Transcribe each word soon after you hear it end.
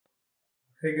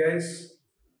Hey guys,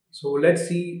 so let's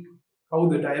see how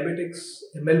the diabetics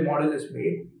ML model is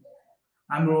made.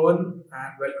 I'm Rohan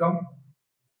and welcome.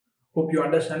 Hope you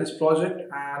understand this project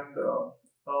and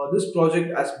this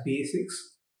project as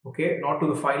basics, okay, not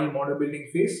to the final model building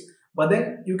phase. But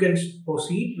then you can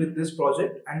proceed with this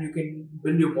project and you can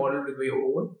build your model with your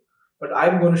own. But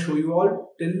I'm going to show you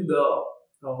all till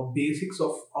the basics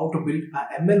of how to build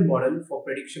an ML model for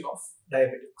prediction of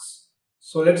diabetics.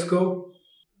 So let's go.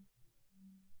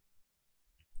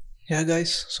 Yeah,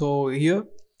 guys. So here,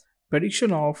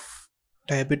 prediction of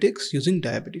diabetics using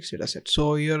diabetics dataset.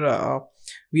 So here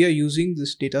we are using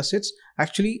this datasets.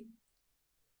 Actually,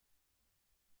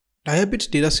 diabetes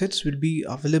datasets will be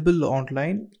available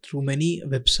online through many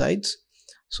websites.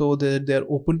 So they're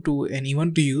open to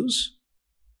anyone to use.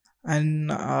 And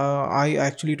I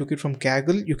actually took it from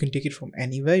Kaggle. You can take it from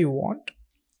anywhere you want.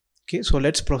 Okay, so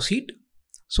let's proceed.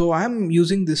 So I'm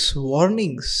using this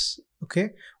warnings. Okay,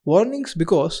 warnings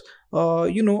because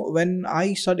when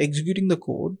I start executing the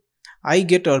code, I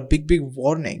get a big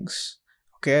warnings.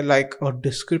 Okay, like a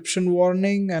description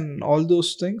warning and all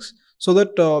those things. So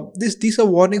that these are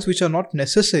warnings which are not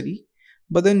necessary,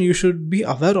 but then you should be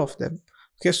aware of them.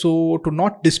 Okay, so to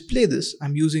not display this,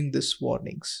 I'm using this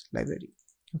warnings library.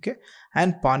 Okay,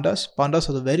 and pandas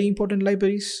are the very important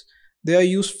libraries. They are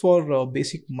used for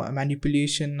basic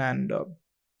manipulation and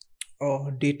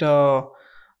data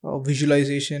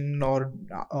visualization or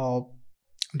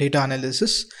data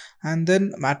analysis. And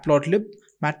then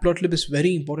matplotlib is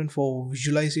very important for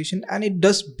visualization, and it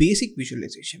does basic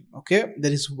visualization. Okay,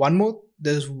 there is one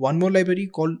more library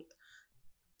called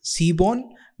Seaborn,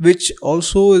 which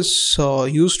also is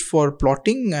used for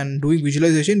plotting and doing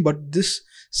visualization, but this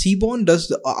Seaborn does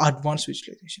the advanced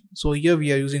visualization. So here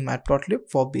we are using matplotlib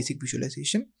for basic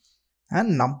visualization.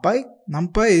 And numpy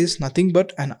is nothing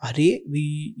but an array.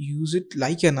 We use it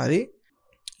like an array.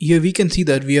 Here we can see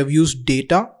that we have used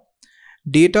data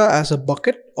as a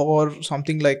bucket or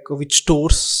something like which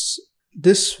stores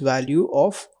this value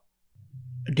of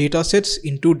data sets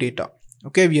into data.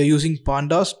 Okay, we are using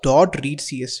pandas dot read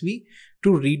csv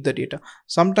to read the data.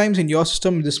 Sometimes in your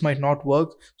system this might not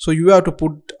work, so you have to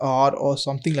put r or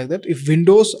something like that. If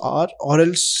Windows r, or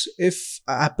else if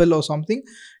Apple or something,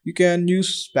 you can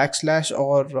use backslash,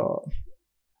 or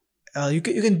you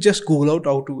can just Google out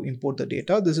how to import the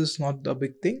data. This is not the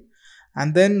big thing.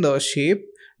 And then the shape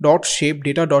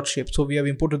data dot shape. So we have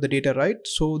imported the data, right?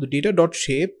 So the data dot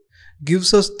shape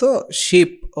gives us the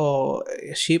shape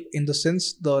in the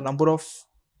sense the number of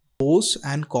rows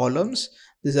and columns.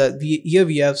 Here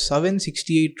we have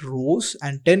 768 rows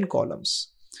and 10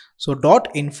 columns. So dot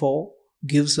info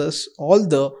gives us all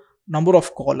the number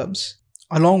of columns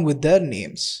along with their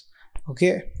names.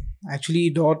 Okay,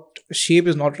 actually dot shape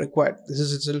is not required. This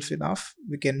is itself enough.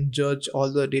 We can judge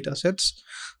all the data sets.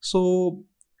 So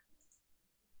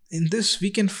in this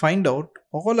we can find out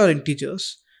all our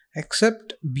integers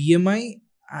except BMI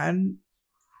and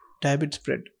diabetes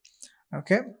spread.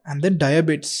 Okay, and then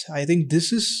diabetes, I think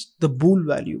this is the bool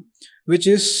value, which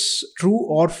is true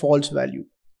or false value.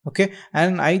 Okay,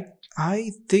 and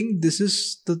I think this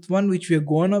is the one which we are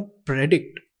gonna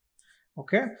predict.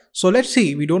 Okay, so let's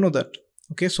see. We don't know that.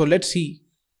 Okay, so let's see.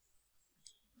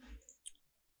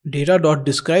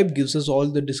 Data.describe gives us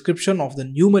all the description of the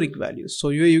numeric values. So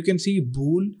here you can see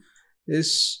bool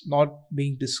is not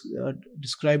being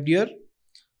described here.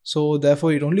 So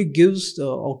therefore it only gives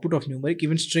the output of numeric.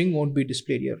 Even string won't be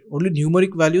displayed here. Only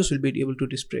numeric values will be able to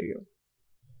display here.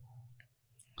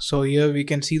 So here we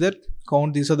can see that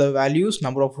count. These are the values,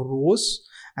 number of rows,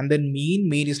 and then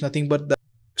mean is nothing but the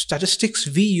statistics.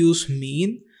 We use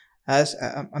mean as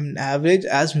an average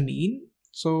as mean.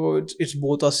 So it's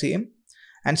both are same.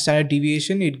 And standard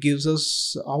deviation, it gives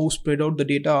us how spread out the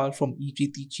data are from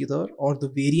each other, or the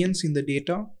variance in the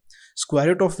data. Square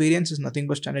root of variance is nothing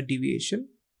but standard deviation.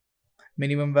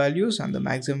 Minimum values and the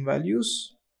maximum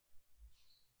values.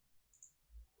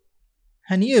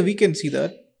 And here we can see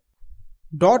that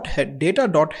data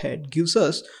dot head gives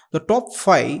us the top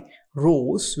 5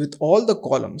 rows with all the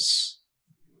columns.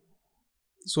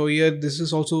 So here this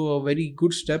is also a very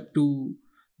good step to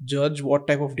judge what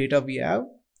type of data we have.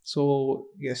 So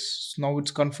yes, now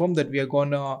it's confirmed that we are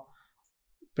gonna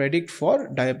predict for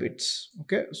diabetes.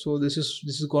 Okay, so this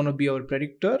is gonna be our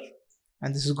predictor,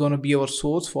 and this is gonna be our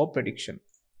source for prediction.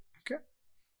 Okay,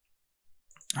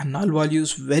 and null value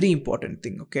is very important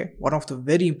thing. Okay, one of the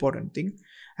very important thing.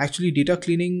 Actually, data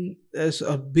cleaning is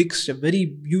a big step,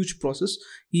 very huge process.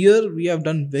 Here we have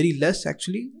done very less.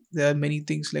 Actually, there are many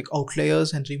things like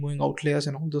outliers and removing outliers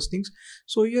and all those things.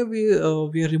 So here we are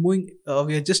removing.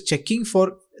 We are just checking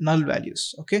for null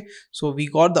values. Okay, so we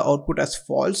got the output as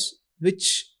false.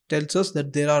 which tells us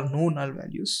that there are no null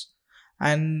values,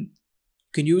 and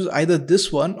you can use either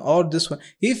this one or this one.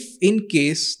 If in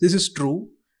case this is true,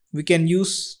 we can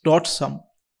use dot sum.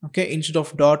 Okay, instead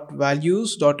of dot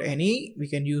values dot any, we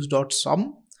can use dot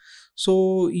sum.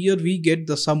 So here we get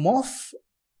the sum of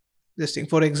this thing.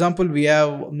 For example, we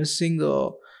have missing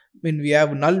when we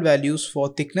have null values for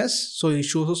thickness, so it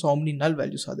shows us how many null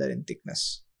values are there in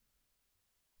thickness.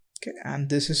 Okay, and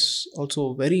this is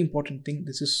also a very important thing.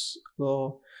 This is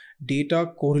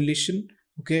data correlation.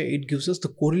 Okay, it gives us the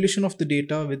correlation of the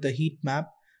data with the heat map.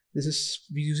 This is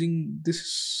using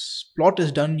this plot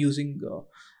is done using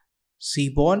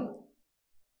Seaborn,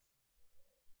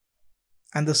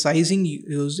 and the sizing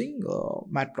using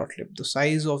matplotlib. The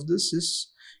size of this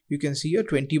is, you can see here,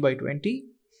 20 by 20,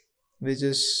 which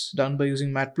is done by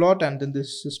using matplot, and then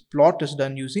this plot is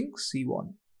done using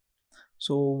Seaborn.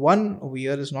 So one over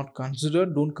here is not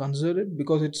considered. Don't consider it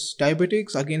because it's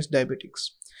diabetics against diabetics.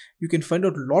 You can find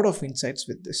out a lot of insights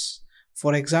with this.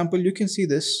 For example, you can see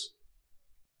this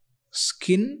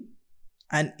skin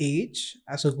and age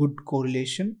as a good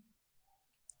correlation.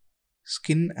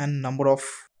 Skin and number of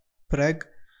preg,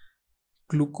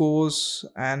 glucose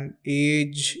and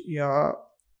age. Yeah.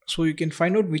 So you can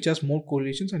find out which has more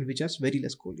correlations and which has very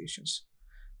less correlations.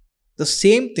 The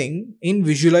same thing in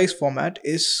visualized format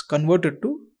is converted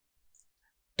to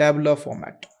tabular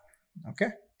format. Okay,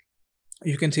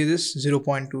 you can see this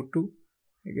 0.22.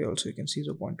 Okay, also you can see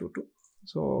 0.22.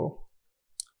 So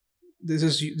this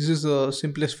is the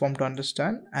simplest form to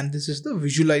understand, and this is the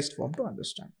visualized form to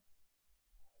understand.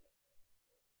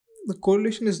 The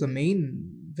correlation is the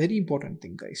main very important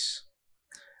thing, guys.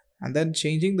 And then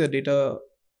changing the data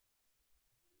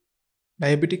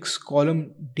diabetics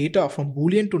column data from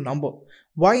boolean to number.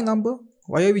 Why number?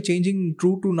 Why are we changing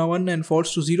true to 1 and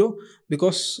false to 0?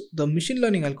 Because the machine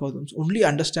learning algorithms only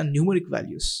understand numeric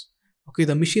values. Okay,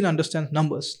 the machine understands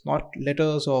numbers, not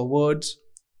letters or words.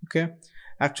 Okay,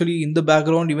 actually in the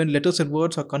background, even letters and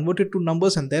words are converted to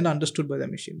numbers and then understood by the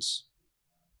machines.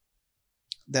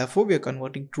 Therefore, we are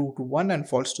converting true to 1 and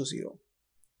false to 0.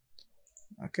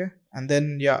 Okay, and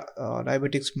then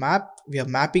diabetics map, we are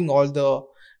mapping all the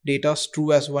data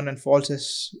true as 1 and false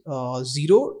as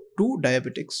 0 to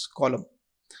diabetics column.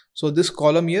 So this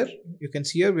column here, you can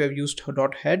see here we have used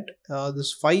dot head.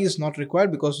 This 5 is not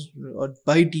required because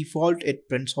by default it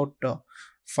prints out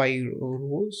 5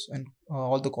 rows and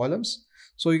all the columns.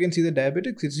 So you can see the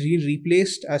diabetics, it's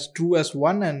replaced as true as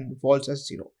 1 and false as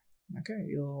 0. Okay,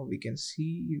 we can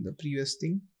see the previous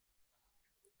thing.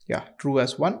 Yeah, true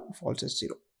as 1, false as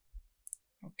 0.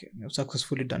 Okay, we have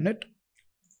successfully done it.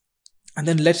 And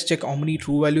then let's check how many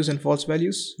true values and false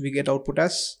values. We get output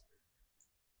as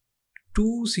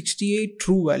 268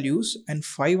 true values and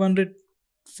 500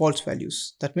 false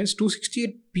values. That means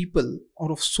 268 people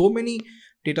out of so many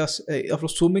data, out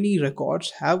of so many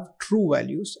records have true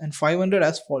values and 500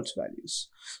 as false values.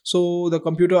 So the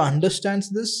computer understands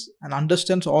this and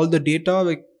understands all the data,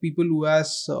 like people who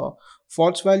has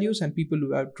false values and people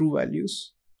who have true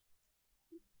values,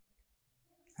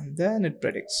 and then it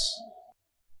predicts.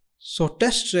 So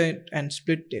test and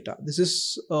split data. This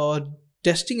is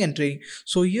testing and training.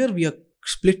 So here we are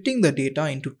splitting the data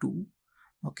into two.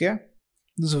 Okay,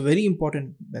 this is a very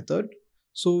important method.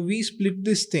 So we split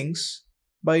these things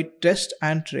by test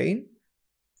and train.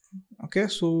 Okay,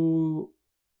 so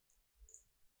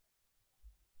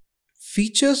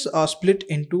features are split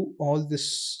into all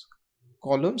these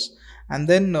columns, and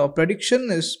then prediction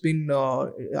has been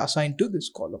assigned to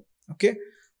this column. Okay,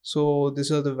 so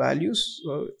these are the values.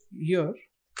 Here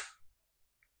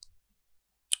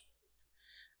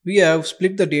we have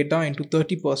split the data into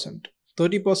 30%.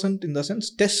 30% in the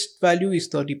sense test value is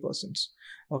 30%.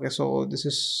 Okay, so this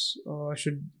is I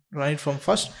should run it from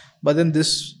first, but then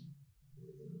this.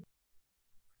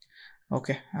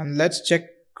 Okay, and let's check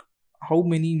how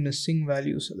many missing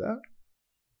values are there.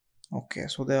 Okay,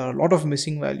 so there are a lot of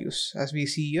missing values as we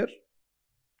see here.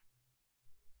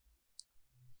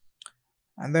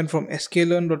 And then from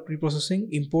sklearn.preprocessing,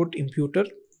 import imputer.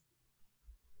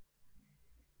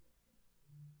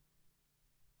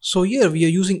 So here we are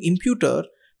using imputer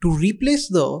to replace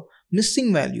the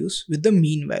missing values with the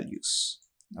mean values.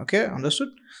 Okay, understood?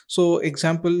 So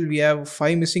example, we have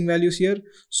 5 missing values here.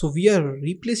 So we are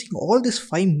replacing all these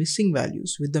 5 missing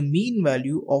values with the mean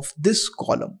value of this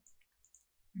column.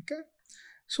 Okay,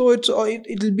 so it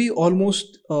will be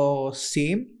almost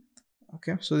same.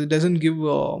 Okay, so it doesn't give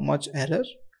much error.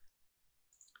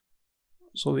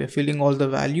 So we are filling all the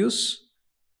values,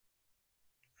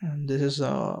 and this is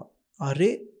a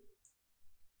array.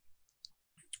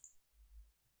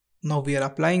 Now we are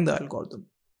applying the algorithm.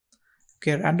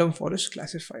 Okay, random forest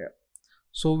classifier.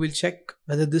 So we'll check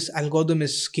whether this algorithm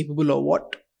is capable or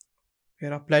what. We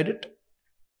have applied it.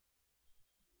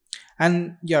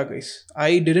 And yeah, guys,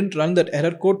 I didn't run that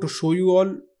error code to show you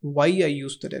all why I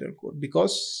used that error code,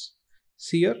 because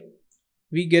see here,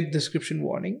 we get description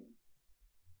warning.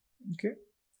 Okay.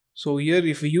 So here,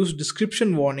 if we use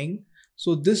description warning,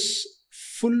 so this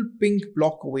full pink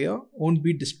block over here won't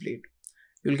be displayed.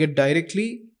 You'll get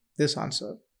directly this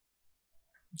answer.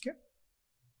 Okay.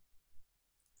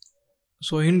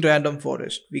 So in random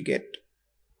forest, we get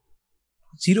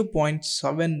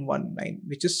 0.719,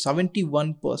 which is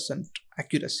 71%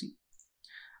 accuracy.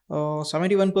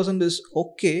 71% is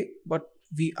okay, but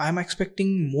I'm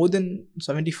expecting more than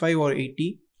 75 or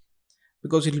 80,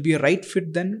 because it will be a right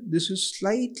fit. Then this is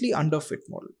slightly underfit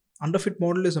model. Underfit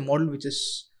model is a model which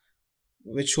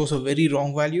shows a very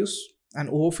wrong values, and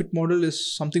overfit model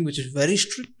is something which is very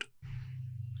strict.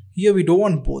 Here we don't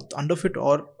want both underfit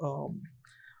or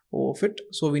overfit,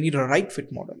 so we need a right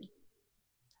fit model.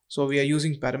 So we are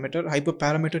using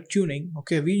hyperparameter tuning.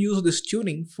 Okay, we use this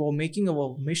tuning for making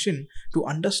our machine to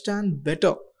understand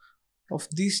better of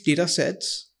these data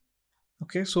sets.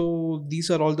 Okay, so these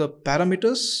are all the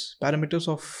parameters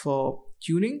of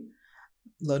tuning,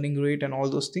 learning rate, and all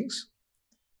those things.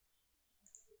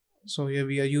 So here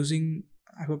we are using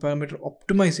hyperparameter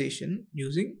optimization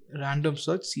using random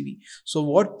search CV. So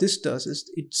what this does is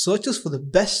it searches for the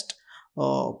best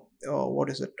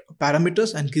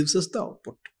parameters and gives us the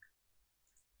output.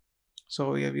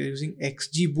 So here we are using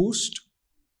XGBoost.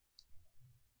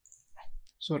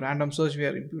 So random search, we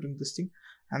are imputing this thing,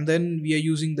 and then we are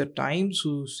using the time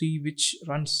to see which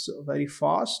runs very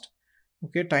fast.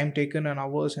 Okay, time taken in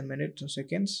hours and minutes and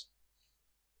seconds.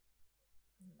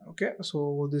 Okay,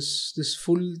 so this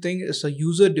full thing is a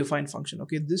user defined function.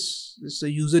 Okay, this is a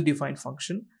user defined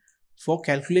function for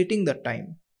calculating the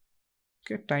time.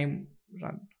 Okay, time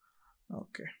run.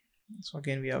 Okay, so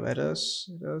again we have errors.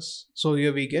 So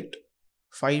here we get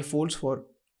 5 folds for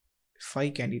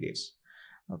 5 candidates.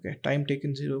 Okay, time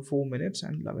taken 4 minutes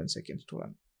and 11 seconds to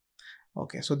run.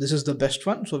 Okay, so this is the best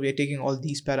one. So we are taking all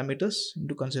these parameters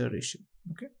into consideration.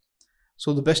 Okay,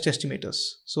 so the best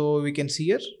estimators. So we can see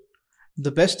here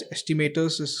the best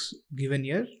estimators is given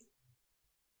here.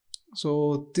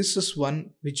 So this is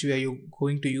one which we are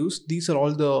going to use. These are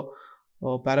all the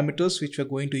parameters which we are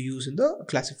going to use in the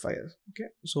classifier. Okay,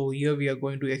 so here we are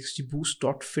going to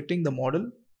XGBoost.fitting the model,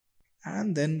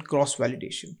 and then cross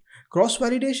validation. Cross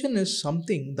validation is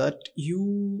something that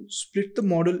you split the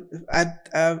model at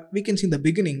we can see in the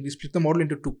beginning we split the model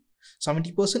into two,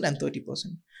 70% and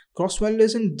 30%. Cross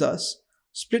validation thus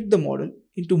split the model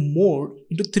into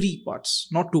 3 parts,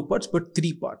 not 2 parts but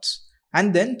 3 parts,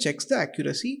 and then checks the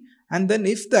accuracy, and then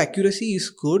if the accuracy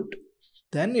is good,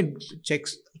 then it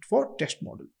checks for test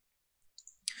model.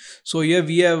 So here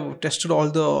we have tested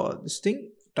all the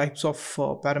types of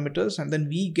parameters, and then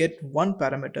we get one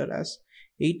parameter as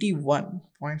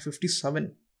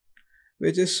 81.57,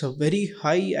 which is a very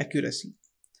high accuracy.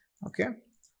 Okay,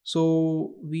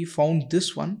 so we found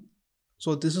this one.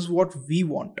 So this is what we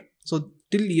want. So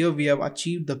till here we have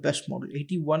achieved the best model.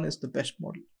 81 is the best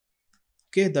model.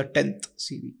 Okay, the 10th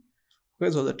CV.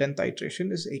 Okay, so the 10th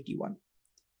iteration is 81.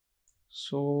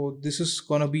 So this is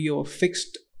gonna be a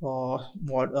fixed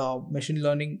machine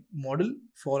learning model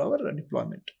for our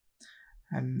deployment,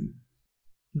 and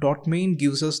 .main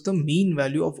gives us the mean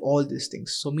value of all these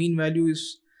things. So mean value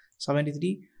is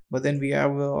 73, but then we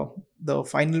have the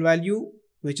final value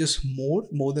which is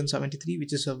more than 73,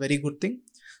 which is a very good thing.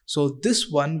 So this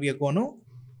one we are going to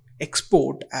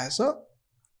export as a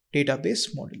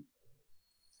database model.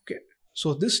 Okay,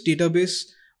 so this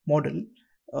database model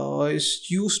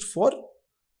is used for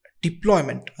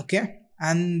deployment. Okay,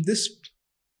 and this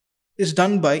is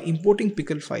done by importing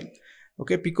pickle file.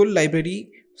 Okay, pickle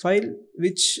library file,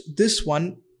 which this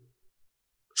one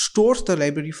stores the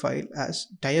library file as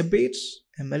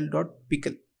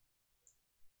diabase.ml.pickle.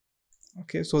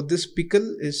 Okay, so this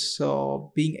pickle is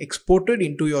being exported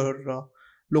into your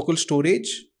local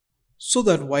storage, so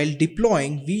that while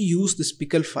deploying we use this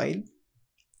pickle file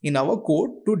in our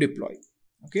code to deploy.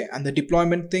 Okay, and the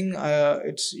deployment thing,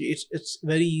 it's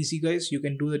very easy, guys. You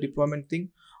can do the deployment thing,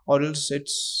 or else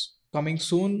it's coming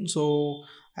soon. So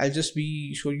I'll just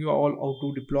be showing you all how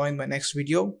to deploy in my next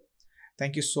video.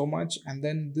 Thank you so much. And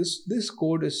then this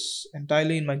code is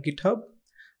entirely in my GitHub,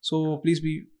 so please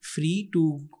be free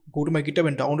to go to my GitHub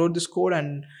and download this code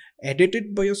and edit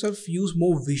it by yourself. Use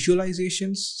more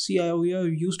visualizations. See, I have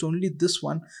used only this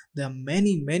one. There are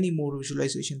many more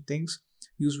visualization things.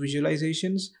 Use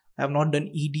visualizations. I have not done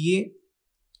EDA,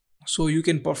 so you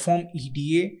can perform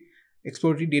EDA,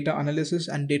 exploratory data analysis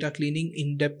and data cleaning,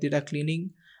 in-depth data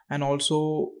cleaning, and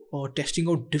also testing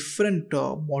out different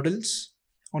models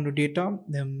on the data.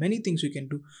 There are many things you can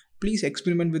do. Please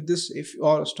experiment with this if you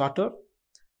are a starter.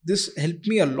 This helped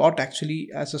me a lot actually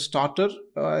as a starter.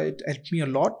 It helped me a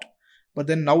lot, but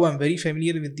then now I'm very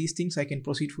familiar with these things. I can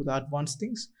proceed for the advanced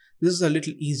things. This is a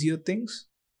little easier things.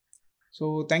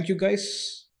 So thank you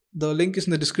guys. The link is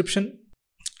in the description.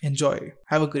 Enjoy.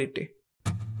 Have a great day.